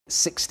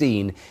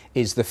2016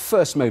 is the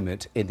first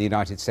moment in the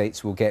United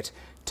States we'll get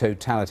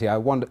totality. I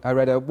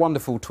read a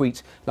wonderful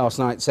tweet last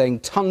night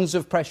saying tons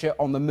of pressure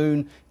on the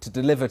moon to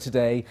deliver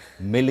today.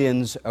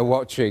 Millions are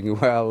watching.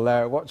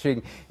 Well,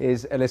 watching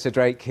is Alyssa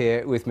Drake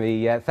here with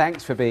me.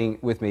 Thanks for being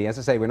with me. As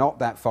I say, we're not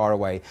that far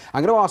away.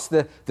 I'm going to ask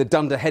the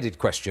dunder-headed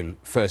question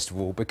first of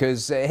all,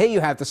 because here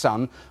you have the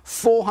sun,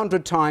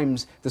 400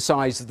 times the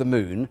size of the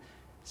moon.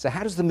 So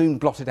how does the moon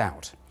blot it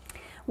out?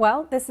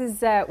 Well, this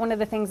is one of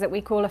the things that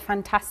we call a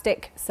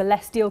fantastic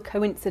celestial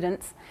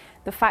coincidence.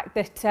 The fact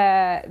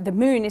that the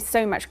moon is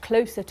so much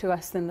closer to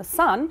us than the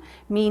sun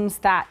means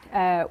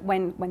that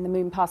when the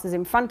moon passes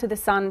in front of the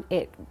sun,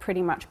 it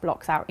pretty much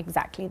blocks out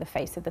exactly the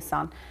face of the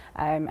sun.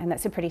 And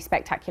that's a pretty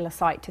spectacular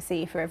sight to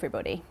see for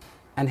everybody.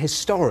 And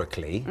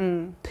historically,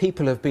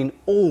 people have been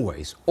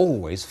always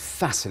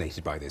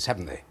fascinated by this,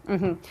 haven't they?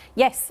 Mm-hmm.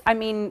 Yes, I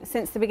mean,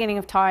 since the beginning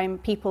of time,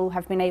 people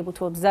have been able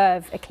to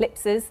observe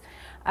eclipses.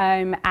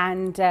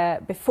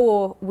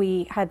 Before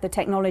we had the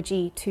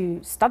technology to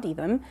study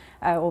them,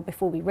 or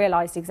before we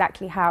realized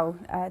exactly how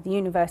the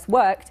universe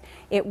worked,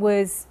 it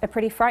was a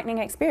pretty frightening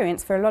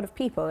experience for a lot of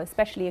people,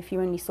 especially if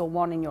you only saw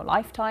one in your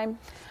lifetime.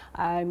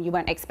 You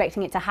weren't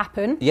expecting it to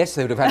happen. Yes,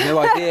 they would have had no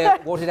idea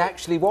what it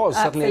actually was.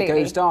 Suddenly it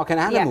goes dark, and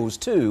animals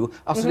too,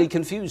 utterly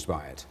confused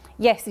by it.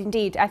 Yes,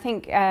 indeed. I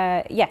think,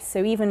 yes,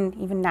 so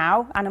even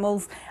now,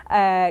 animals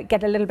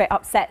get a little bit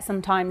upset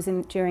sometimes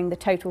during the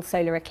total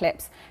solar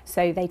eclipse.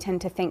 So they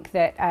tend to think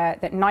that,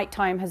 that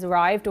nighttime has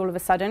arrived all of a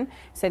sudden.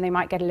 So they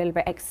might get a little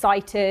bit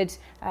excited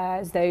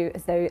as though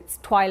it's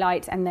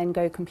twilight, and then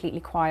go completely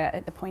quiet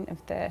at the point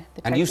of the total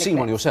eclipse. And you've seen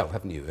one yourself,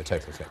 haven't you, a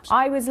total eclipse?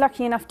 I was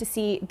lucky enough to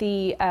see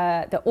the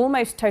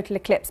almost total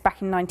eclipse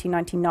back in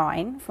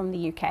 1999 from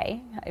the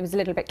UK. It was a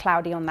little bit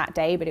cloudy on that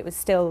day, but it was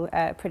still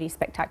a pretty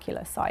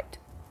spectacular sight.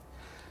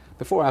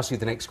 Before I ask you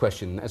the next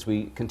question, as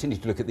we continue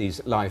to look at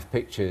these live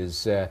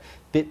pictures,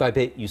 bit by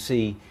bit you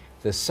see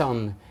the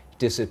sun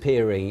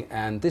disappearing,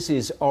 and this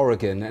is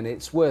Oregon, and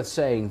it's worth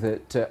saying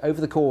that over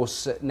the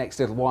course next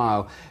little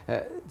while,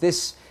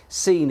 this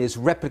scene is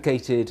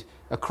replicated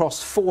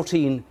across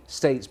 14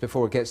 states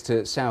before it gets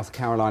to South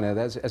Carolina.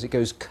 As it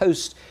goes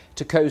coast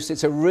to coast,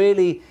 it's a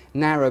really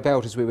narrow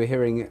belt, as we were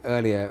hearing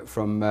earlier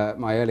from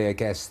my earlier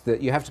guest, that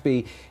you have to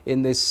be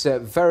in this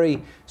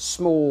very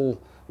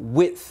small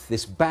width,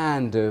 this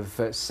band of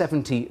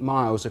 70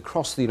 miles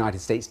across the United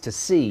States to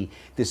see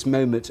this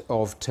moment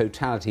of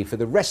totality. For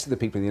the rest of the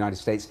people in the United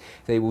States,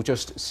 they will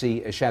just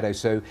see a shadow.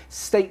 So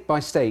state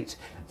by state,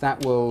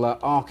 that will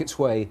arc its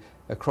way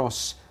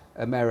across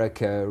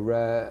America.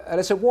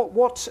 Alyssa,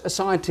 what are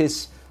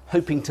scientists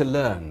hoping to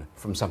learn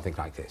from something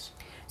like this?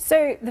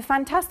 So the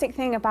fantastic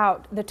thing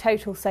about the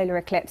total solar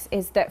eclipse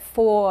is that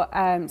for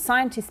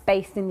scientists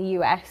based in the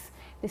US,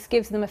 this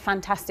gives them a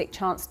fantastic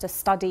chance to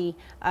study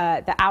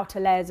the outer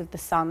layers of the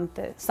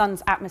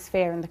sun's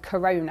atmosphere and the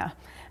corona.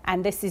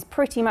 And this is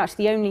pretty much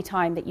the only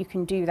time that you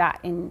can do that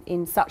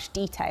in such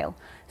detail.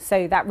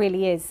 So that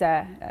really is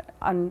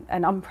an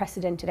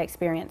unprecedented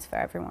experience for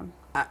everyone.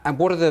 And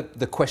what are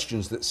the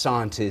questions that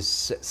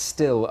scientists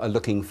still are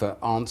looking for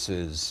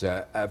answers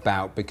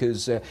about?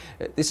 Because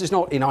this is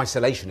not in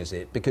isolation, is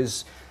it?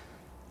 Because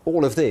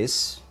all of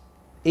this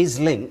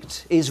is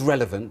linked, is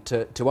relevant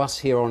to us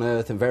here on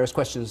Earth, and various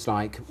questions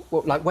like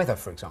weather,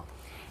 for example.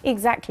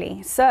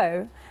 Exactly.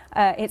 So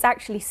it's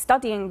actually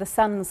studying the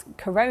sun's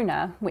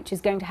corona, which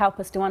is going to help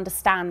us to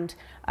understand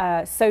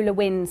solar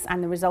winds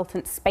and the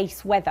resultant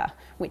space weather,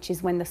 which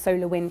is when the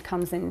solar wind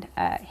comes and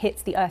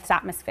hits the Earth's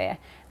atmosphere,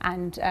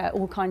 and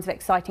all kinds of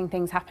exciting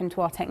things happen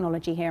to our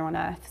technology here on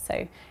Earth. So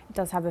it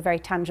does have a very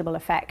tangible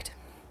effect.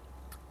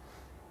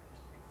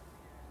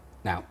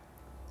 Now,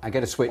 I'm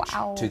going to switch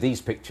to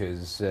these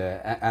pictures,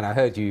 and I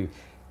heard you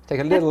take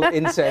a little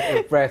inset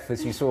of breath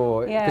as you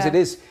saw,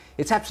 because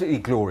it's absolutely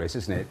glorious,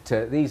 isn't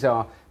it? These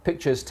are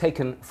pictures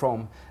taken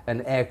from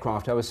an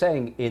aircraft. I was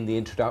saying in the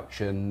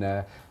introduction,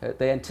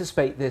 they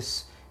anticipate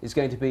this is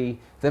going to be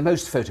the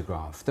most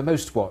photographed, the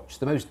most watched,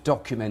 the most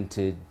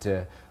documented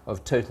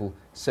of total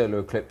solar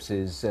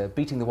eclipses,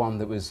 beating the one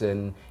that was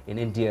in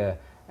India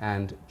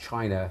and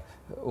China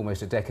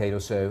almost a decade or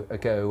so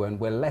ago, and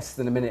we're less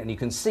than a minute, and you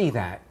can see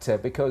that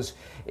because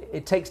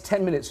it takes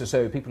 10 minutes or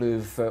so, people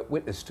who've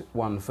witnessed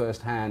one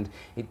firsthand,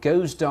 it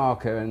goes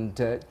darker,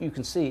 and you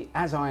can see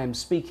as I am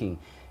speaking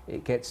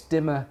it gets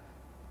dimmer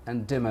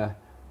and dimmer.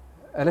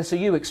 Alyssa,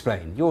 you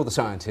explain, you're the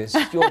scientist,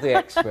 you're the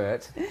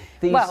expert.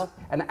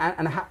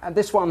 And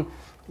this one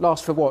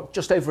lasts for what,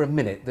 just over a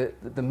minute,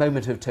 the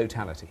moment of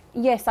totality?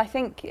 Yes, I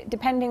think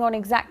depending on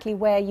exactly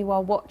where you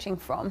are watching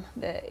from,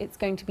 it's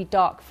going to be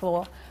dark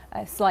for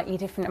a slightly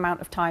different amount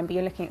of time, but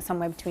you're looking at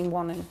somewhere between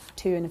 1 and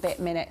 2 and a bit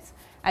minutes.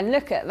 And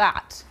look at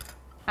that,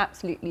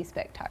 absolutely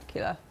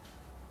spectacular.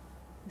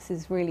 This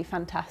is really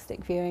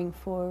fantastic viewing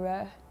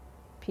for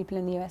people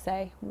in the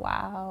USA.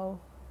 Wow.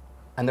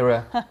 And there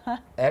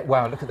are,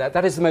 wow, look at that.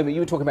 That is the moment,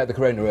 you were talking about the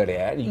corona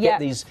earlier. You get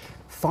these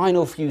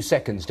final few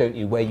seconds, don't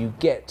you, where you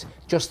get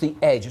just the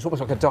edge. It's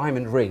almost like a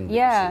diamond ring.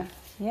 Yeah,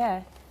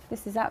 yeah.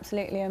 This is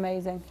absolutely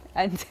amazing.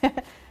 And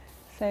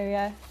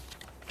so,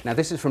 Now,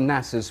 this is from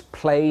NASA's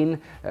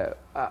plane.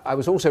 I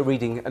was also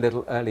reading a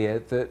little earlier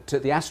that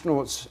the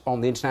astronauts on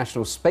the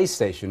International Space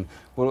Station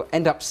will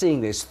end up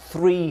seeing this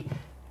 3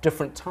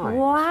 different times.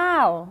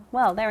 Wow.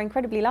 Well, they're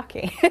incredibly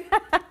lucky.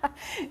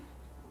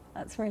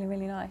 That's really,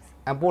 really nice.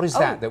 And what is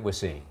that we're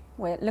seeing?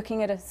 We're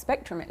looking at a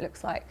spectrum, it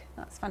looks like.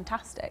 That's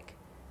fantastic.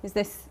 Is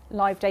this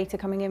live data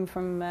coming in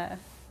from the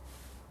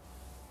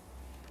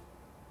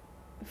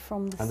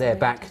And they're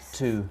back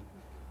to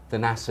the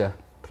NASA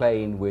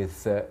plane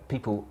with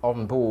people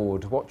on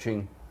board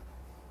watching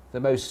the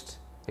most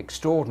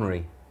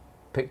extraordinary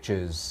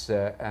pictures.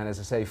 And as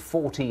I say,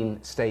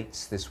 14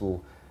 states this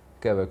will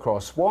go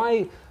across.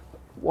 Why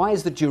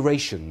is the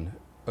duration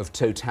of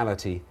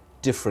totality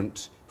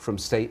different from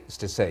state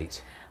to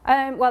state?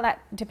 Well, that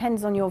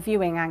depends on your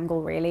viewing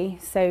angle, really.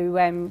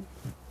 So,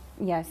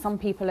 yeah, some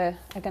people are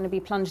going to be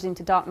plunged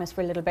into darkness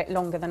for a little bit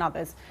longer than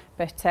others,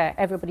 but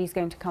everybody's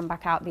going to come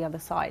back out the other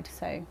side,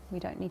 so we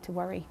don't need to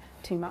worry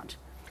too much.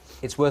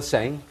 It's worth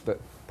saying, but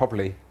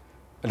probably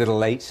a little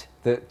late,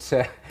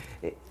 that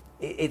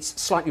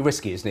it's slightly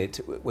risky, isn't it,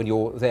 when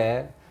you're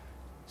there,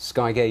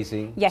 sky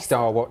gazing, yes,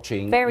 star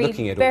watching, looking at all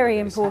of this. Very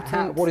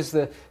important. What is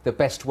the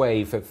best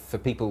way for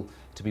people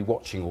to be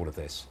watching all of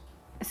this?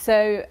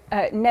 So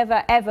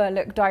never ever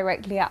look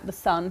directly at the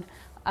sun,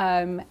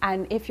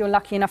 and if you're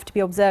lucky enough to be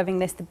observing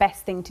this, the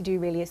best thing to do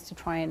really is to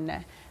try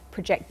and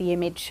project the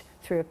image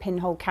through a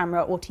pinhole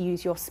camera, or to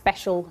use your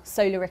special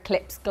solar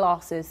eclipse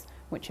glasses,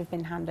 which have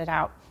been handed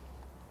out.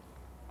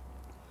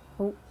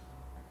 Oh,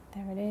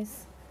 there it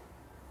is.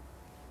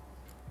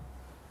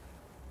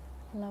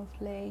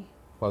 Lovely.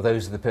 Well,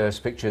 those are the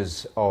first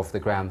pictures of the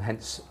ground,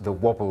 hence the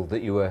wobble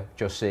that you were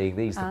just seeing.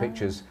 These are the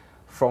pictures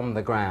from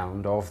the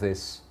ground of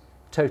this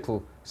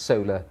total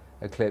solar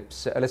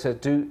eclipse. Alyssa,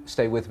 do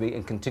stay with me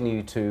and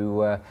continue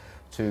to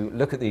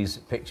look at these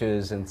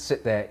pictures and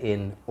sit there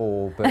in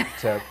awe. But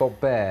Bob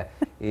Baer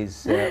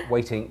is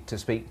waiting to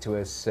speak to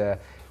us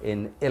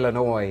in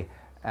Illinois,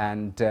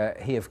 and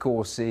he, of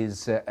course,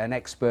 is an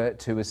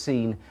expert who has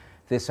seen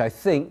this, I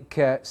think,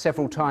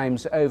 several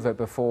times over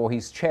before.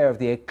 He's chair of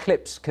the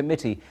Eclipse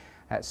Committee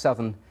at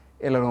Southern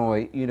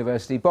Illinois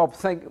University. Bob,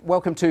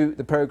 welcome to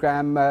the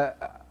programme.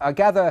 I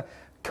gather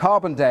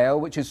Carbondale,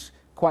 which is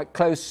quite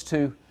close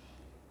to...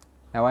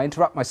 Now, I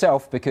interrupt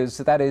myself because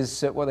that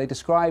is what they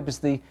describe as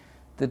the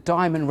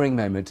diamond ring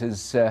moment,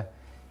 as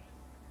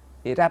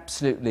it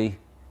absolutely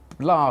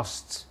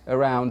blasts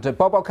around.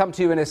 Bob, I'll come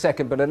to you in a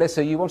second, but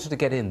Alyssa, you wanted to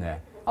get in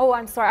there. Oh,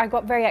 I'm sorry, I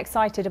got very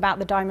excited about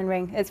the diamond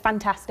ring. It's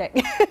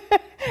fantastic.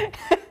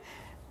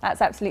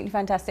 That's absolutely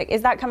fantastic.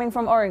 Is that coming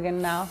from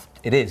Oregon now?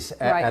 It is,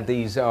 right. And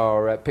these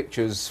are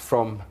pictures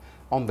from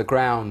on the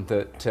ground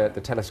that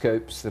the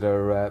telescopes that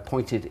are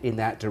pointed in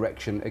that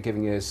direction are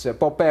giving us.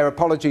 Bob Baer,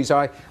 apologies,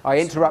 I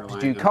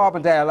interrupted you.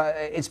 Carbondale,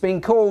 it's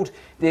been called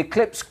the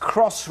Eclipse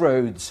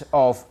Crossroads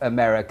of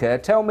America.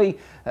 Tell me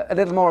a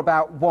little more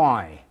about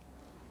why.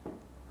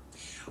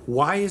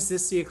 Why is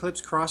this the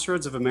Eclipse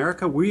Crossroads of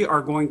America? We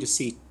are going to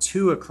see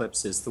 2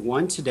 eclipses, the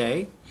one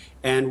today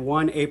and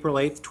one April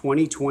 8th,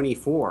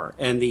 2024.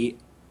 And the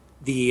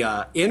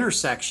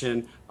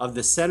intersection of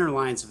the center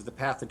lines of the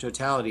path of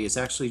totality is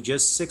actually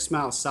just 6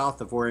 miles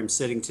south of where I'm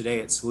sitting today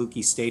at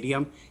Saluki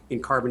Stadium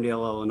in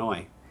Carbondale,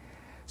 Illinois.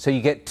 So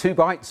you get 2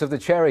 bites of the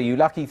cherry, you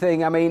lucky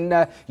thing. I mean,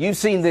 you've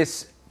seen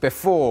this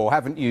before,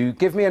 haven't you?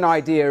 Give me an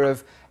idea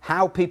of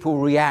how people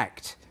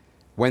react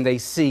when they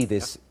see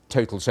this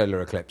total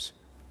solar eclipse.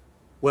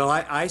 Well,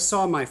 I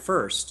saw my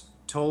first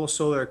total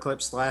solar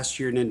eclipse last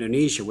year in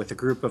Indonesia with a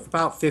group of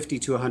about 50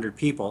 to 100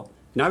 people.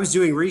 And I was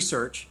doing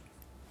research.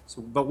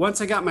 But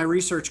once I got my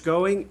research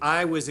going,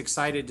 I was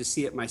excited to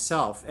see it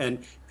myself.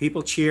 And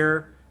people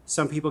cheer.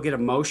 Some people get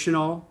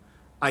emotional.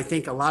 I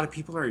think a lot of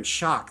people are in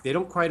shock. They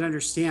don't quite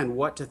understand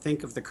what to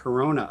think of the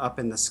corona up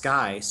in the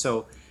sky.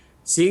 So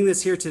seeing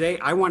this here today,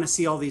 I want to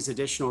see all these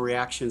additional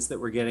reactions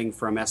that we're getting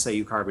from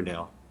SIU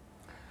Carbondale.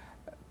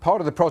 Part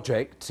of the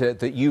project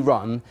that you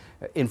run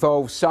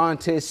involves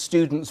scientists,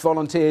 students,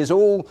 volunteers,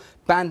 all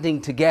banding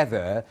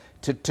together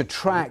to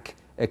track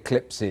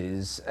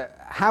eclipses.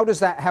 How does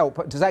that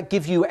help? Does that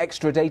give you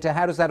extra data?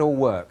 How does that all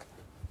work?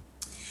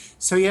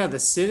 So yeah, the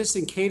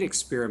Citizen Kate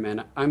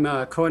experiment, I'm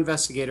a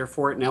co-investigator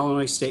for it and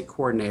Illinois State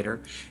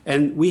Coordinator,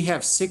 and we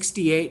have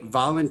 68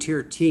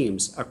 volunteer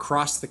teams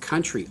across the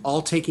country,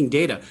 all taking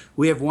data.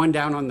 We have one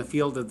down on the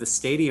field of the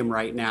stadium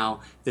right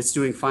now that's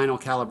doing final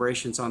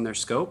calibrations on their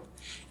scope.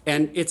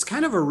 And it's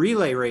kind of a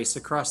relay race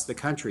across the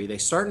country. They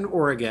start in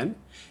Oregon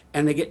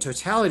and they get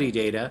totality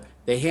data.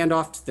 They hand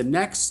off to the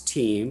next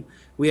team.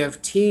 We have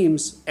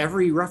teams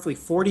every roughly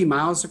 40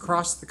 miles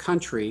across the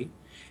country.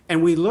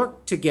 And we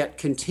look to get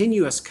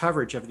continuous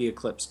coverage of the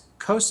eclipse,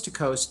 coast to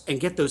coast, and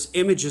get those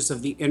images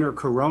of the inner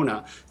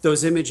corona,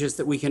 those images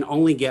that we can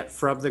only get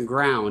from the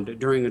ground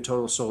during a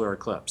total solar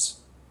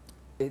eclipse.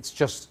 It's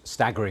just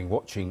staggering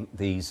watching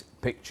these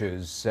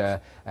pictures,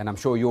 and I'm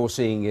sure you're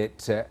seeing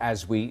it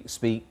as we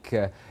speak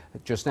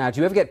just now. Do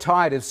you ever get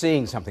tired of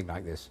seeing something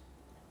like this?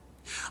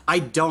 I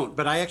don't,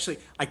 but I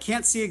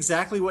can't see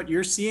exactly what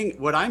you're seeing.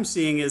 What I'm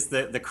seeing is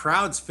the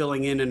crowds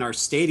filling in our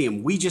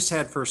stadium. We just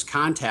had first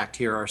contact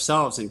here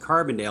ourselves in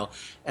Carbondale,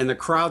 and the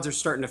crowds are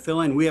starting to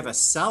fill in. We have a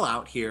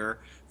sellout here,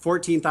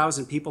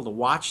 14,000 people to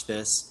watch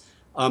this.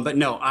 But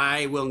no,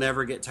 I will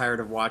never get tired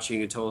of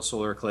watching a total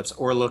solar eclipse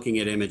or looking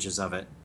at images of it.